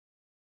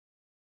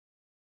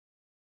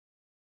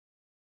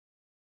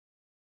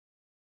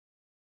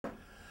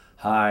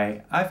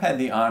Hi, I've had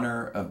the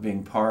honor of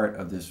being part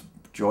of this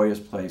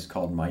joyous place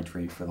called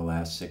Maitri for the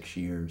last 6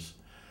 years.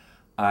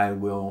 I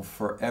will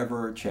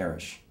forever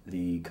cherish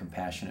the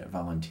compassionate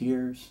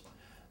volunteers,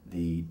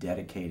 the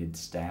dedicated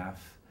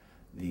staff,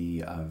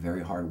 the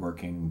very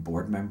hardworking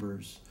board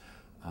members,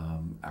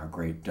 our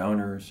great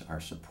donors, our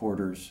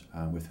supporters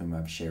with whom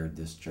I've shared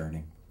this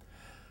journey.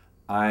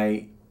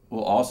 I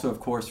will also,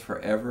 of course,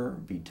 forever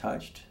be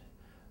touched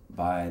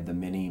by the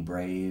many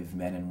brave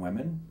men and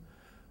women,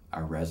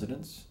 our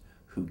residents,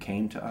 who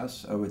came to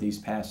us over these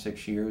past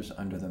 6 years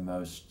under the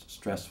most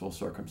stressful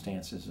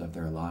circumstances of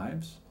their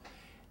lives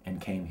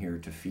and came here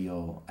to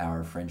feel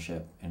our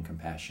friendship and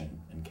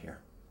compassion and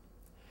care.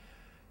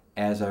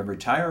 As I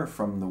retire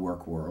from the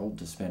work world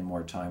to spend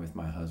more time with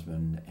my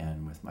husband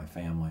and with my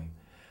family,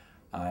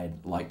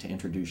 I'd like to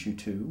introduce you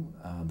to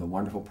the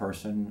wonderful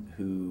person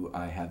who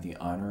I have the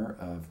honor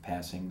of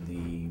passing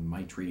the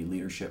Maitri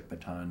leadership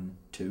baton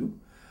to,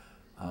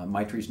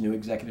 Maitri's new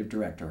executive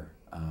director,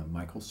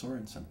 Michael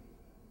Sorensen.